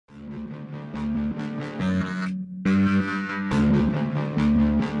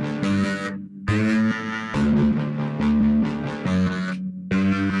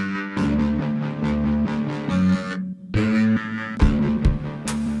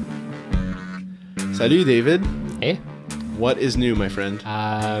Salut, David. Hey. What is new, my friend?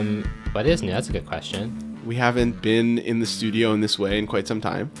 What is new? That's a good question. We haven't been in the studio in this way in quite some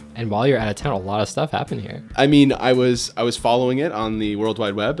time. And while you're out of town, a lot of stuff happened here. I mean, I was following it on the World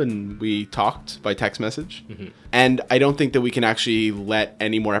Wide Web, and we talked by text message. Mm-hmm. And I don't think that we can actually let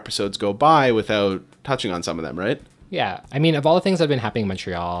any more episodes go by without touching on some of them, right? Yeah. I mean, of all the things that have been happening in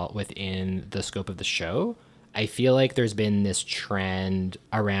Montreal within the scope of the show, I feel like there's been this trend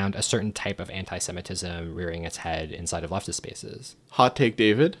around a certain type of anti-Semitism rearing its head inside of leftist spaces. Hot take,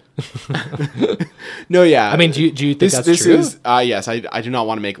 David. No, yeah. I mean, do you think that's this true? Is, yes, I do not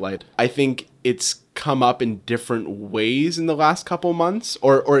want to make light. I think it's come up in different ways in the last couple months,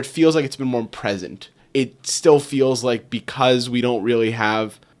 or it feels like it's been more present. It still feels like because we don't really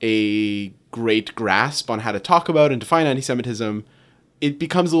have a great grasp on how to talk about and define anti-Semitism, it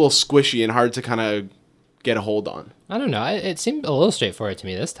becomes a little squishy and hard to kind of get a hold on. I don't know. It seemed a little straightforward to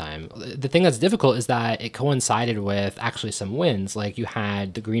me this time. The thing that's difficult is that it coincided with actually some wins. Like you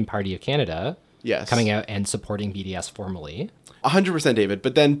had the Green Party of Canada coming out and supporting BDS formally. 100%, David.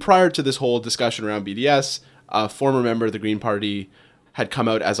 But then prior to this whole discussion around BDS, a former member of the Green Party had come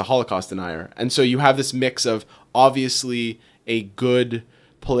out as a Holocaust denier. And so you have this mix of obviously a good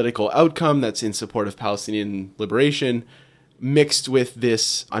political outcome that's in support of Palestinian liberation, mixed with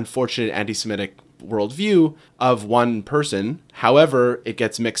this unfortunate anti-Semitic worldview of one person. However, it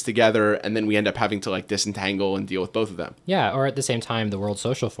gets mixed together and then we end up having to like disentangle and deal with both of them. Yeah, or at the same time, the World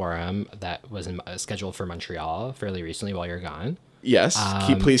Social Forum that was scheduled for Montreal fairly recently while you're gone. Yes.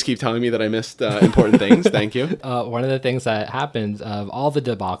 Please keep telling me that I missed important things. Thank you. One of the things that happened of all the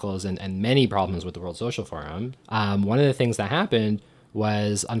debacles and many problems with the World Social Forum, one of the things that happened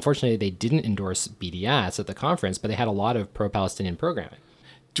was, unfortunately, they didn't endorse BDS at the conference, but they had a lot of pro-Palestinian programming.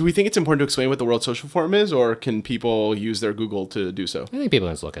 Do we think it's important to explain what the World Social Forum is, or can people use their Google to do so? I think people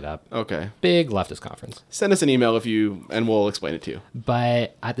can just look it up. Okay. Big leftist conference. Send us an email and we'll explain it to you.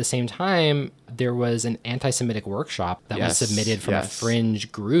 But at the same time, there was an anti-Semitic workshop that was submitted from a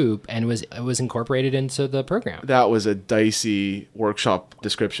fringe group and it was incorporated into the program. That was a dicey workshop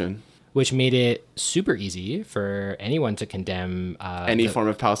description. Which made it super easy for anyone to condemn any form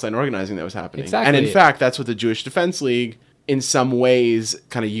of Palestine organizing that was happening. Exactly. And in fact, that's what the Jewish Defense League in some ways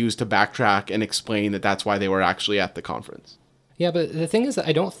kind of used to backtrack and explain that that's why they were actually at the conference. Yeah, but the thing is that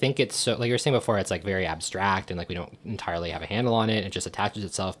I don't think it's so, like you were saying before, it's like very abstract and like we don't entirely have a handle on it. It just attaches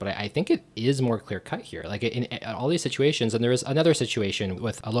itself. But I think it is more clear cut here. Like in all these situations, and there was another situation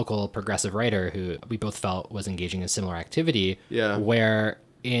with a local progressive writer who we both felt was engaging in similar activity. Yeah. Where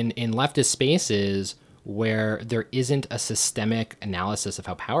in leftist spaces where there isn't a systemic analysis of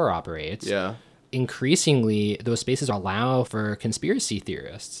how power operates. Yeah. Increasingly, those spaces allow for conspiracy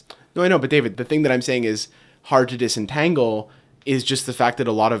theorists. No, I know, but David, the thing that I'm saying is hard to disentangle is just the fact that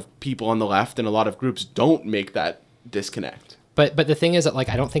a lot of people on the left and a lot of groups don't make that disconnect. But the thing is that like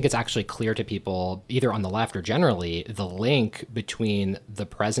I don't think it's actually clear to people either on the left or generally the link between the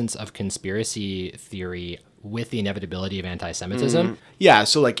presence of conspiracy theory with the inevitability of anti-Semitism. Mm-hmm. Yeah,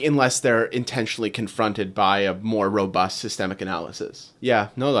 so like unless they're intentionally confronted by a more robust systemic analysis. Yeah,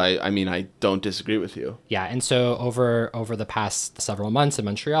 no, I mean, I don't disagree with you. Yeah, and so over the past several months in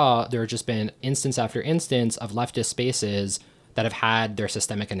Montreal, there have just been instance after instance of leftist spaces that have had their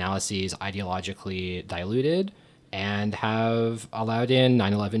systemic analyses ideologically diluted and have allowed in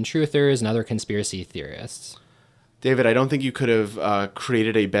 9/11 truthers and other conspiracy theorists. David, I don't think you could have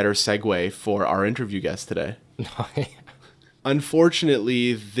created a better segue for our interview guest today.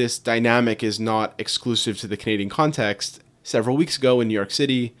 Unfortunately, this dynamic is not exclusive to the Canadian context. Several weeks ago in New York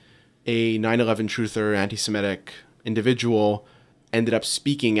City, a 9/11 truther, anti-Semitic individual ended up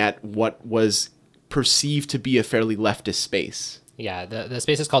speaking at what was perceived to be a fairly leftist space. Yeah, the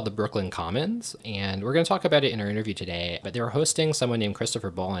space is called the Brooklyn Commons, and we're going to talk about it in our interview today. But they were hosting someone named Christopher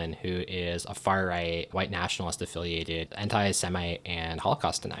Bolin, who is a far-right, white nationalist-affiliated anti-Semite and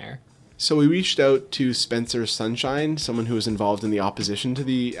Holocaust denier. So we reached out to Spencer Sunshine, someone who was involved in the opposition to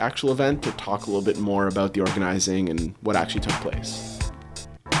the actual event, to talk a little bit more about the organizing and what actually took place.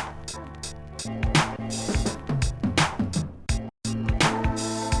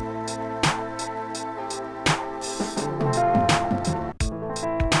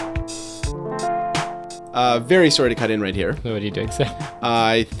 Very sorry to cut in right here. What are you doing, Sam?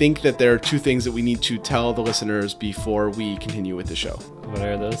 I think that there are two things that we need to tell the listeners before we continue with the show. What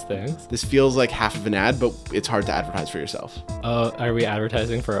are those things? This feels like half of an ad, but it's hard to advertise for yourself. Oh, are we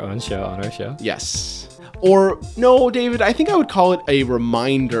advertising for our own show on our show? Yes. Or, no, David, I think I would call it a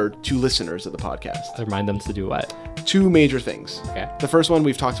reminder to listeners of the podcast. Remind them to do what? Two major things. Okay. The first one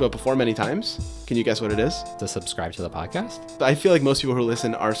we've talked about before many times. Can you guess what it is? To subscribe to the podcast. I feel like most people who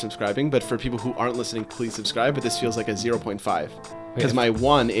listen are subscribing, but for people who aren't listening, please subscribe. But this feels like a 0.5 because my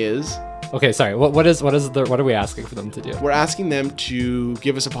one is. Okay, sorry. What are we asking for them to do? We're asking them to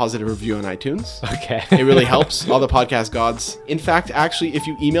give us a positive review on iTunes. Okay. It really helps all the podcast gods. In fact, actually, if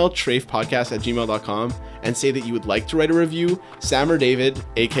you email trafepodcast@gmail.com and say that you would like to write a review, Sam or David,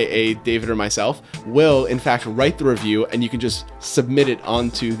 aka David or myself, will in fact write the review, and you can just submit it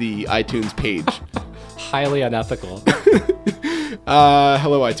onto the iTunes page. Highly unethical.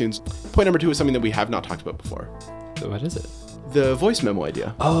 Hello, iTunes. Point number 2 is something that we have not talked about before. What is it? The voice memo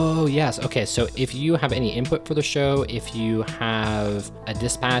idea. Oh, yes. Okay, so if you have any input for the show, if you have a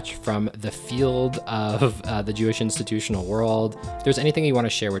dispatch from the field of the Jewish institutional world, if there's anything you want to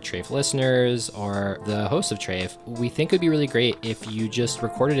share with Trafe listeners or the host of Trafe, we think it would be really great if you just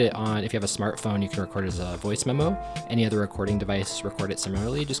recorded it on, if you have a smartphone, you can record it as a voice memo. Any other recording device, record it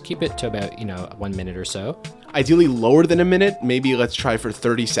similarly. Just keep it to about, 1 minute or so. Ideally lower than a minute. Maybe let's try for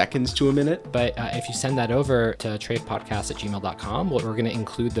 30 seconds to a minute. But if you send that over to trafepodcast@gmail.com, we're going to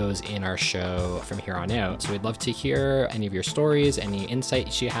include those in our show from here on out. So we'd love to hear any of your stories, any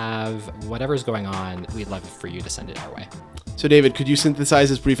insights you have, whatever's going on. We'd love for you to send it our way. So David, could you synthesize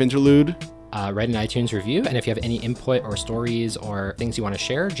this brief interlude? Write an iTunes review, and if you have any input or stories or things you want to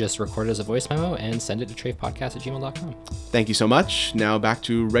share, just record it as a voice memo and send it to trafepodcast@gmail.com. Thank you so much. Now back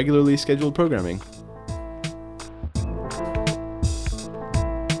to regularly scheduled programming.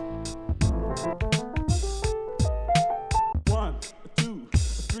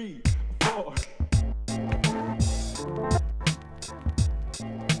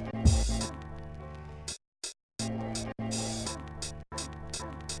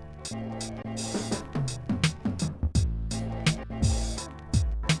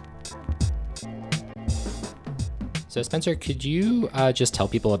 So Spencer, could you just tell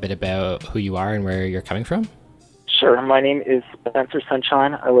people a bit about who you are and where you're coming from? Sure. My name is Spencer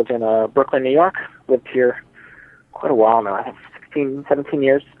Sunshine. I live in Brooklyn, New York. Lived here quite a while now. I think 16, 17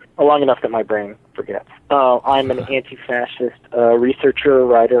 years. Long enough that my brain forgets. I'm an anti-fascist researcher,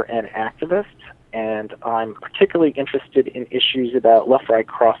 writer, and activist, and I'm particularly interested in issues about left-right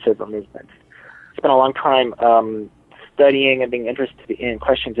crossover movements. Spent a long time studying and being interested in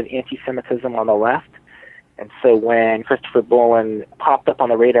questions of anti-Semitism on the left. And so when Christopher Bolin popped up on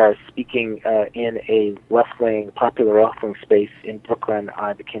the radar speaking in a left-wing, popular left-wing space in Brooklyn,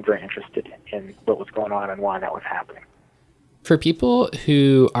 I became very interested in what was going on and why that was happening. For people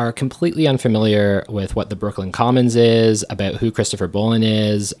who are completely unfamiliar with what the Brooklyn Commons is, about who Christopher Bolin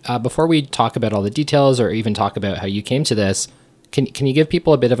is, before we talk about all the details or even talk about how you came to this, can you give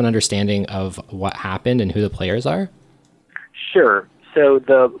people a bit of an understanding of what happened and who the players are? Sure. So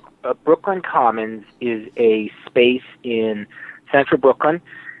the Brooklyn Commons is a space in central Brooklyn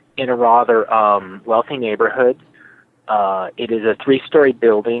in a rather wealthy neighborhood. It is a 3-story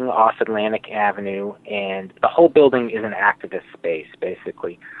building off Atlantic Avenue, and the whole building is an activist space,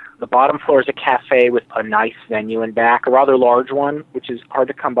 basically. The bottom floor is a cafe with a nice venue in back, a rather large one, which is hard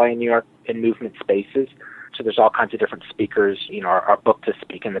to come by in New York in movement spaces. So there's all kinds of different speakers, are booked to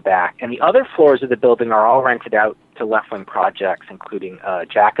speak in the back. And the other floors of the building are all rented out to left-wing projects, including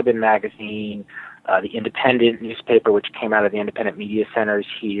Jacobin Magazine, the Independent newspaper, which came out of the Independent Media Centers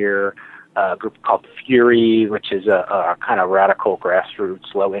here, a group called Fury, which is a kind of radical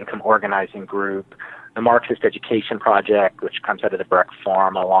grassroots, low-income organizing group, the Marxist Education Project, which comes out of the Breck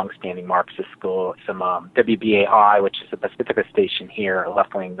Farm, a long-standing Marxist school, some WBAI, which is a Pacifica station here, the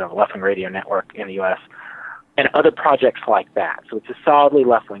left-wing radio network in the U.S., and other projects like that. So it's a solidly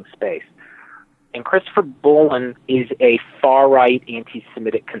left-wing space. And Christopher Bolin is a far-right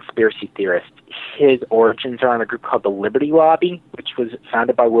anti-Semitic conspiracy theorist. His origins are in a group called the Liberty Lobby, which was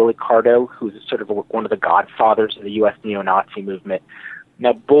founded by Willie Cardo, who's sort of one of the godfathers of the U.S. neo-Nazi movement.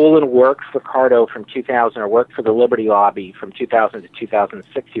 Now, Bolin worked for Cardo from 2000, or worked for the Liberty Lobby from 2000 to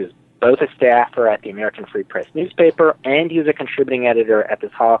 2006. He was both a staffer at the American Free Press newspaper, and he was a contributing editor at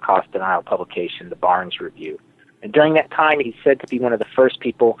this Holocaust denial publication, the Barnes Review. And during that time, he's said to be one of the first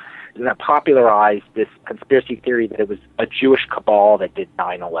people that popularized this conspiracy theory that it was a Jewish cabal that did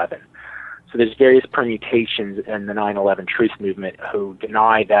 9/11. So there's various permutations in the 9/11 truth movement who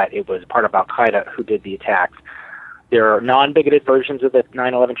deny that it was part of Al-Qaeda who did the attacks. There are non-bigoted versions of the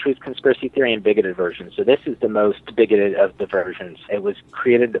 9/11 truth conspiracy theory and bigoted versions. So this is the most bigoted of the versions. It was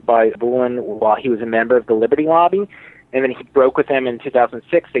created by Bolin while he was a member of the Liberty Lobby, and then he broke with them in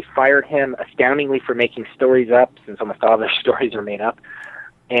 2006. They fired him astoundingly for making stories up, since almost all their stories are made up.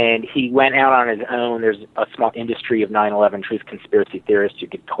 And he went out on his own. There's a small industry of 9/11 truth conspiracy theorists who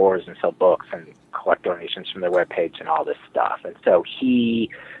give tours and sell books and collect donations from their webpage and all this stuff. And so he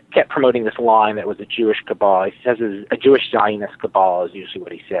kept promoting this line that was a Jewish cabal. He says it's a Jewish Zionist cabal is usually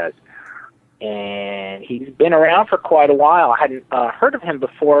what he says. And he's been around for quite a while. I hadn't heard of him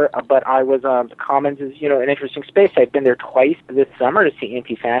before, but I was, the Commons is, an interesting space. I've been there twice this summer to see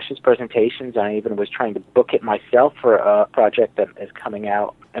anti-fascist presentations. I even was trying to book it myself for a project that is coming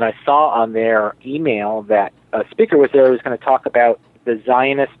out. And I saw on their email that a speaker was there who was going to talk about the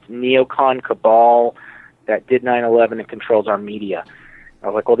Zionist neocon cabal that did 9/11 and controls our media. I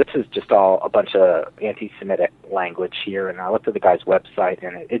was like, well, this is just all a bunch of anti-Semitic language here. And I looked at the guy's website,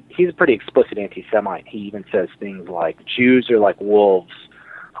 and he's a pretty explicit anti-Semite. He even says things like Jews are like wolves,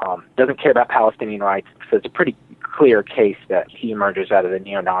 doesn't care about Palestinian rights. So it's a pretty clear case that he emerges out of the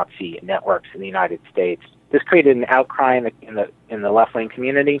neo-Nazi networks in the United States. This created an outcry in the left-wing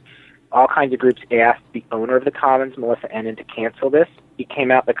community. All kinds of groups asked the owner of the Commons, Melissa Ennin, to cancel this. He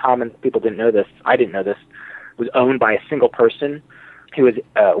came out, the Commons, people didn't know this, I didn't know this, was owned by a single person who is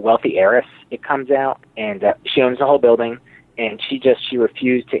a wealthy heiress, it comes out, and she owns the whole building, and she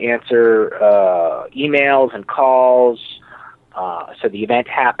refused to answer emails and calls. So the event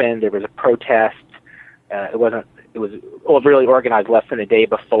happened. There was a protest. It was really organized less than a day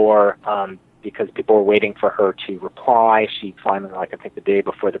before because people were waiting for her to reply. She finally, I think the day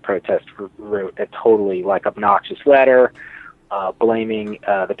before the protest, wrote a totally obnoxious letter blaming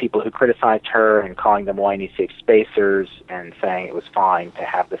the people who criticized her and calling them whiny safe spacers and saying it was fine to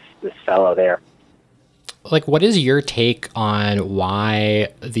have this fellow there. What is your take on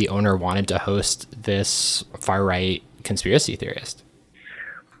why the owner wanted to host this far-right conspiracy theorist?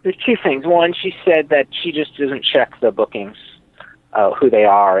 There's two things. One, she said that she just doesn't check the bookings, who they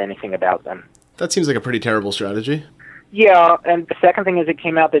are, or anything about them. That seems like a pretty terrible strategy. Yeah, and the second thing is it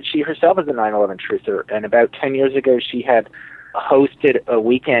came out that she herself is a 9/11 truther, and about 10 years ago she had hosted a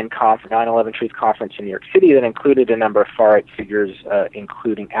weekend 9/11 Truth Conference in New York City that included a number of far-right figures,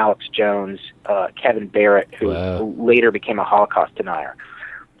 including Alex Jones, Kevin Barrett, who later became a Holocaust denier.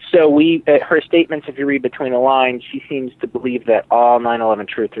 So her statements, if you read between the lines, she seems to believe that all 9/11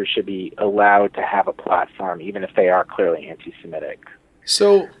 truthers should be allowed to have a platform, even if they are clearly anti-Semitic.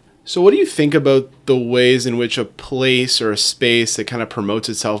 So what do you think about the ways in which a place or a space that kind of promotes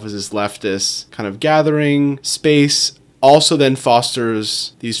itself as this leftist kind of gathering space also then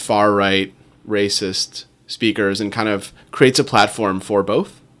fosters these far-right racist speakers and kind of creates a platform for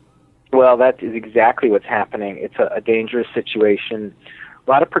both? Well, that is exactly what's happening. It's a dangerous situation.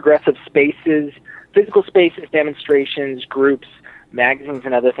 A lot of progressive spaces, physical spaces, demonstrations, groups, magazines,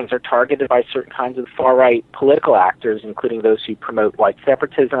 and other things are targeted by certain kinds of far-right political actors, including those who promote white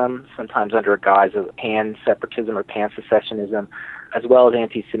separatism, sometimes under a guise of pan-separatism or pan-secessionism, as well as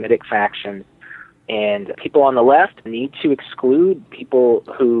anti-Semitic factions. And people on the left need to exclude people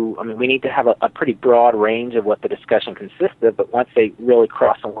who, we need to have a pretty broad range of what the discussion consists of, but once they really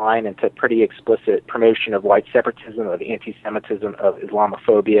cross a line into pretty explicit promotion of white separatism, of anti-Semitism, of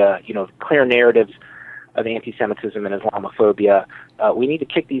Islamophobia, clear narratives of anti-Semitism and Islamophobia, we need to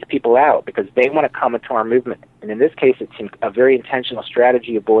kick these people out because they want to come into our movement. And in this case, it's a very intentional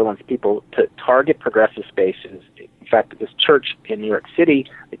strategy of Boylan's people to target progressive spaces. In fact, this church in New York City,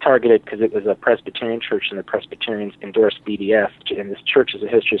 they targeted because it was a Presbyterian church and the Presbyterians endorsed BDS. And this church has a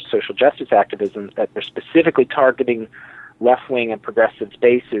history of social justice activism that they're specifically targeting left-wing and progressive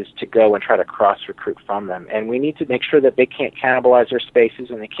spaces to go and try to cross-recruit from them. And we need to make sure that they can't cannibalize their spaces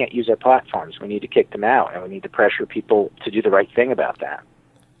and they can't use our platforms. We need to kick them out, and we need to pressure people to do the right thing about that.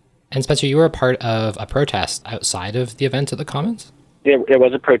 And Spencer, you were a part of a protest outside of the event at the Commons? There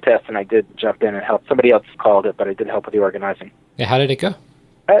was a protest, and I did jump in and help. Somebody else called it, but I did help with the organizing. Yeah, how did it go?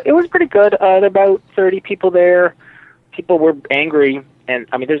 It was pretty good. There were about 30 people there. People were angry, and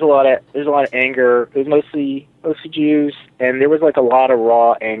there's a lot of anger. It was mostly Jews, and there was a lot of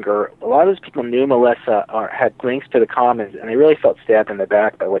raw anger. A lot of those people knew Melissa or had links to the Commons, and they really felt stabbed in the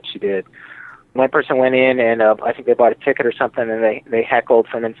back by what she did. One person went in, and I think they bought a ticket or something, and they heckled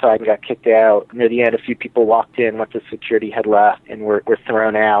from inside and got kicked out. Near the end, a few people walked in once the security had left and were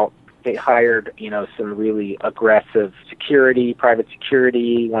thrown out. They hired, some really aggressive security, private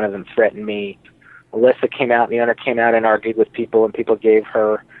security. One of them threatened me. Melissa came out, and the owner came out and argued with people, and people gave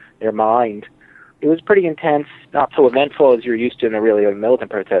her their mind. It was pretty intense, not so eventful as you're used to in a really militant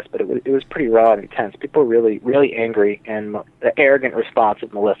protest, but it was pretty raw and intense. People were really, really angry, and the arrogant response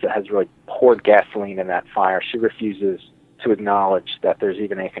of Melissa has really poured gasoline in that fire. She refuses to acknowledge that there's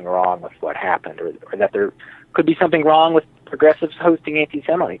even anything wrong with what happened, or that there could be something wrong with progressives hosting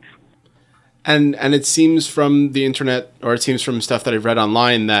anti-Semites. And it seems from the internet, or it seems from stuff that I've read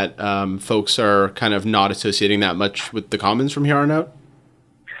online, that folks are kind of not associating that much with the Commons from here on out.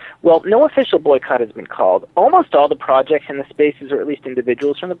 Well, no official boycott has been called. Almost all the projects in the spaces, or at least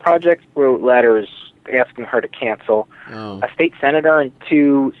individuals from the projects, wrote letters asking her to cancel. Oh. A state senator and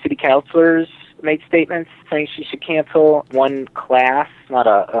 2 city councilors made statements saying she should cancel. One class, not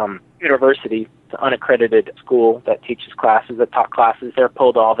a university, it's an unaccredited school that teaches classes, that taught classes there,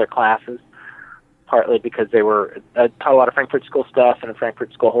 pulled all their classes, partly because they were taught a lot of Frankfurt School stuff, and the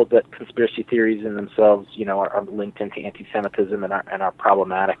Frankfurt School holds that conspiracy theories in themselves, are linked into anti-Semitism and are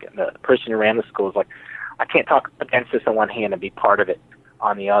problematic. And the person who ran the school was like, I can't talk against this on one hand and be part of it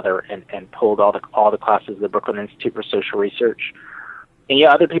on the other, and pulled all the classes of the Brooklyn Institute for Social Research. And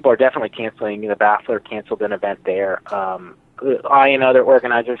yeah, other people are definitely canceling. The Baffler canceled an event there. I and other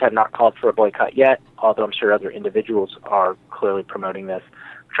organizers have not called for a boycott yet, although I'm sure other individuals are clearly promoting this.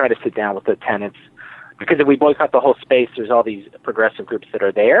 We're trying to sit down with the tenants, because if we boycott the whole space, there's all these progressive groups that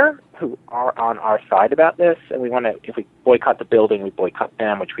are there who are on our side about this, and we want to. If we boycott the building, we boycott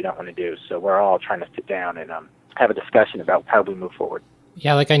them, which we don't want to do. So we're all trying to sit down and have a discussion about how we move forward.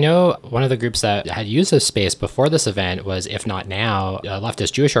 Yeah, I know one of the groups that had used this space before this event was If Not Now, a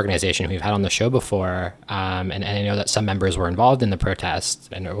leftist Jewish organization we've had on the show before. And I know that some members were involved in the protest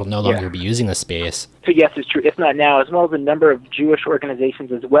and will no longer be using the space. So yes, it's true. If Not Now, as well as a number of Jewish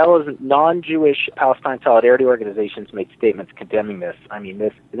organizations, as well as non-Jewish Palestine Solidarity organizations, made statements condemning this. I mean,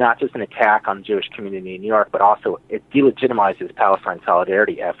 this is not just an attack on the Jewish community in New York, but also it delegitimizes Palestine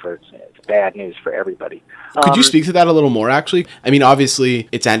Solidarity efforts. It's bad news for everybody. Could you speak to that a little more, actually? I mean, obviously,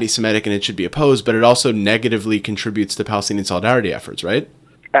 it's anti-Semitic and it should be opposed, but it also negatively contributes to Palestinian solidarity efforts, right?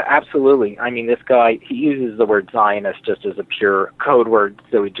 Absolutely. I mean, this guy, he uses the word Zionist just as a pure code word,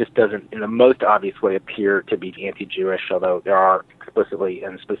 so it just doesn't, in the most obvious way, appear to be anti-Jewish, although there are explicitly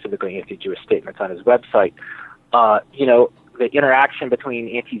and specifically anti-Jewish statements on his website. The interaction between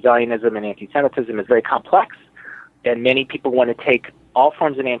anti-Zionism and anti-Semitism is very complex, and many people want to take all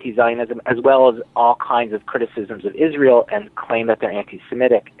forms of anti-Zionism as well as all kinds of criticisms of Israel and claim that they're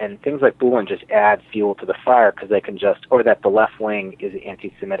anti-Semitic. And things like Bulin just add fuel to the fire, because they can just, or that the left wing is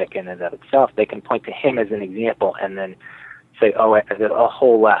anti-Semitic in and of itself. They can point to him as an example and then say, a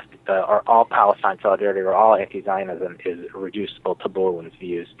whole left, or all Palestine solidarity or all anti-Zionism is reducible to Bulin's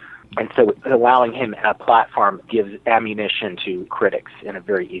views. And so allowing him a platform gives ammunition to critics in a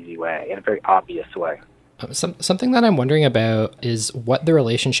very easy way, in a very obvious way. Something that I'm wondering about is what the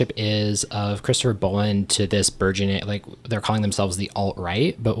relationship is of Christopher Bulin to this burgeoning, like they're calling themselves the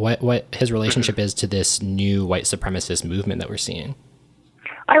alt-right, but what his relationship is to this new white supremacist movement that we're seeing.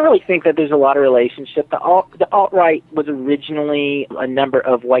 I really think that there's a lot of relationship. The alt-right was originally a number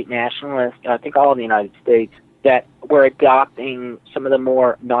of white nationalists, I think all in the United States, that were adopting some of the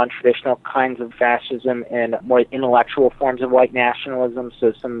more non-traditional kinds of fascism and more intellectual forms of white nationalism,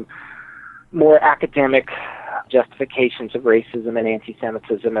 so some more academic justifications of racism and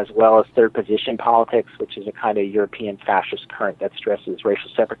anti-Semitism, as well as third position politics, which is a kind of European fascist current that stresses racial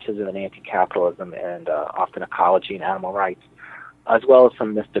separatism and anti-capitalism and often ecology and animal rights, as well as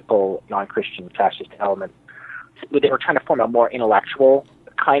some mystical non-Christian fascist elements. They were trying to form a more intellectual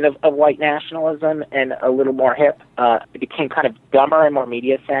kind of white nationalism and a little more hip. It became kind of dumber and more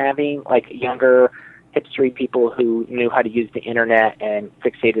media savvy, like younger hipstery people who knew how to use the internet and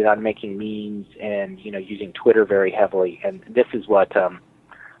fixated on making memes and, using Twitter very heavily. And this is what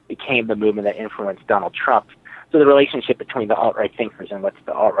became the movement that influenced Donald Trump. So the relationship between the alt-right thinkers and what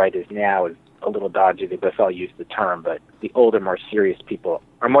the alt-right is now is a little dodgy. They both all use the term, but the older, more serious people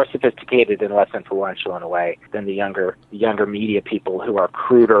are more sophisticated and less influential in a way than the younger media people who are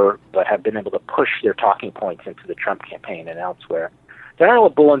cruder but have been able to push their talking points into the Trump campaign and elsewhere. So I don't know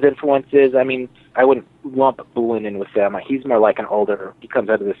what Bulin's influence is. I mean, I wouldn't lump Bulin in with them. He's more like he comes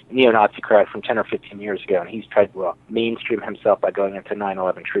out of this neo-Nazi crowd from 10 or 15 years ago, and he's tried to mainstream himself by going into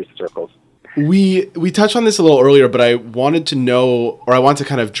 9/11 truth circles. We touched on this a little earlier, but I wanted to know, or I want to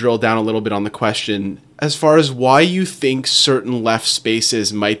kind of drill down a little bit on the question, as far as why you think certain left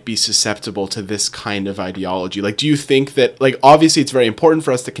spaces might be susceptible to this kind of ideology. Like, do you think that, obviously it's very important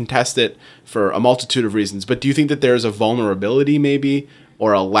for us to contest it for a multitude of reasons, but do you think that there's a vulnerability maybe,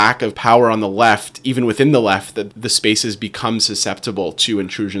 or a lack of power on the left, even within the left, that the spaces become susceptible to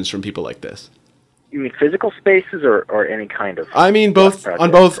intrusions from people like this? You mean physical spaces or any kind of? I mean both,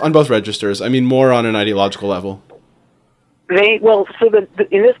 on both registers. I mean more on an ideological level. In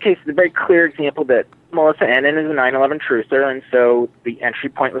this case, the very clear example that Melissa Annan is a 9/11 truther, and so the entry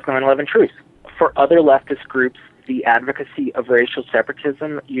point was 9/11 truth. For other leftist groups, the advocacy of racial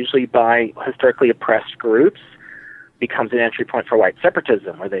separatism, usually by historically oppressed groups, becomes an entry point for white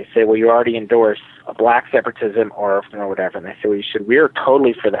separatism, where they say, well, you already endorse a black separatism or whatever. And they say, well, we're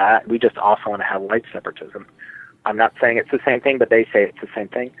totally for that. We just also want to have white separatism. I'm not saying it's the same thing, but they say it's the same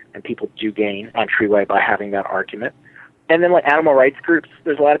thing. And people do gain entryway by having that argument. And then like animal rights groups,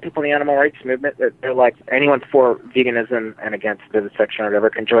 there's a lot of people in the animal rights movement that they're like, anyone for veganism and against vivisection or whatever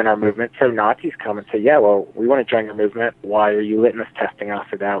can join our movement. So Nazis come and say, yeah, well, we want to join your movement. Why are you litmus testing us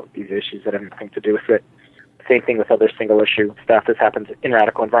about these issues that have nothing to do with it? Same thing with other single issue stuff. This happens in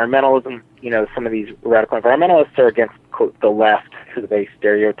radical environmentalism. Some of these radical environmentalists are against, quote, the left, who they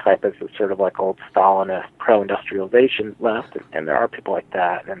stereotype as a sort of like old Stalinist pro-industrialization left, and there are people like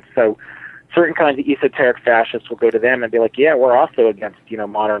that. And so certain kinds of esoteric fascists will go to them and be like, yeah, we're also against,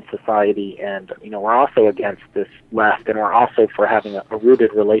 modern society, and, we're also against this left, and we're also for having a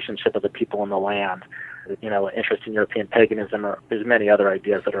rooted relationship with the people in the land, interest in European paganism, or there's many other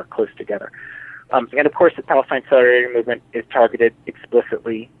ideas that are close together. And of course, the Palestine Solidarity Movement is targeted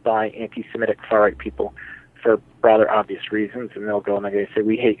explicitly by anti-Semitic far-right people for rather obvious reasons, and they'll go and they say,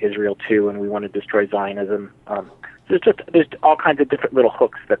 we hate Israel too, and we want to destroy Zionism. There's all kinds of different little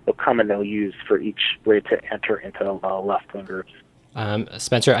hooks that they'll come and they'll use for each way to enter into left-wing groups.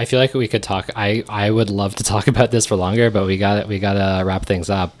 Spencer, I feel like we could talk. I would love to talk about this for longer, but we gotta wrap things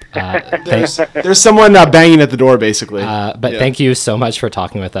up. There's someone banging at the door, basically. Thank you so much for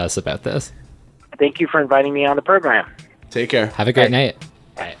talking with us about this. Thank you for inviting me on the program. Take care. Have a great night.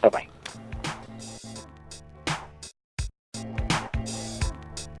 Bye. Bye-bye.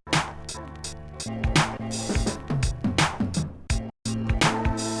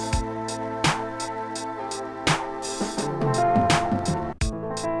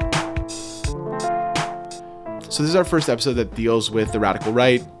 So this is our first episode that deals with the radical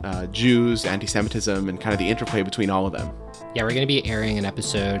right, Jews, anti-Semitism, and kind of the interplay between all of them. Yeah, we're going to be airing an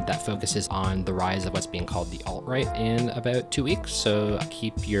episode that focuses on the rise of what's being called the alt-right in about 2 weeks. So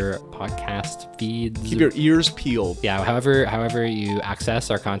keep your podcast feeds. Keep your ears peeled. Yeah, however you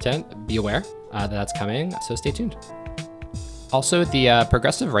access our content, be aware that that's coming. So stay tuned. Also, the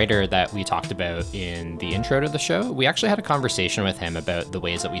progressive writer that we talked about in the intro to the show, we actually had a conversation with him about the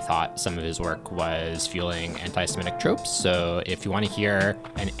ways that we thought some of his work was fueling anti-Semitic tropes. So if you want to hear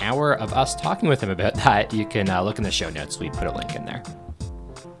an hour of us talking with him about that, you can look in the show notes. We put a link in there.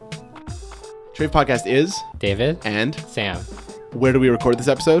 Trade Podcast is David and Sam. Where do we record this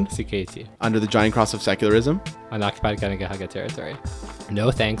episode? CKT. Under the giant cross of secularism. Unoccupied Kanagahaga territory.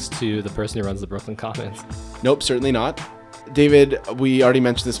 No thanks to the person who runs the Brooklyn Commons. Nope, certainly not. David, we already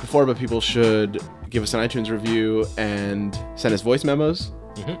mentioned this before, but people should give us an iTunes review and send us voice memos.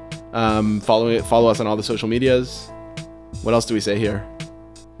 Mm-hmm. Follow us on all the social medias. What else do we say here?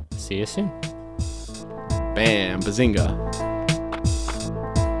 See you soon. Bam, bazinga.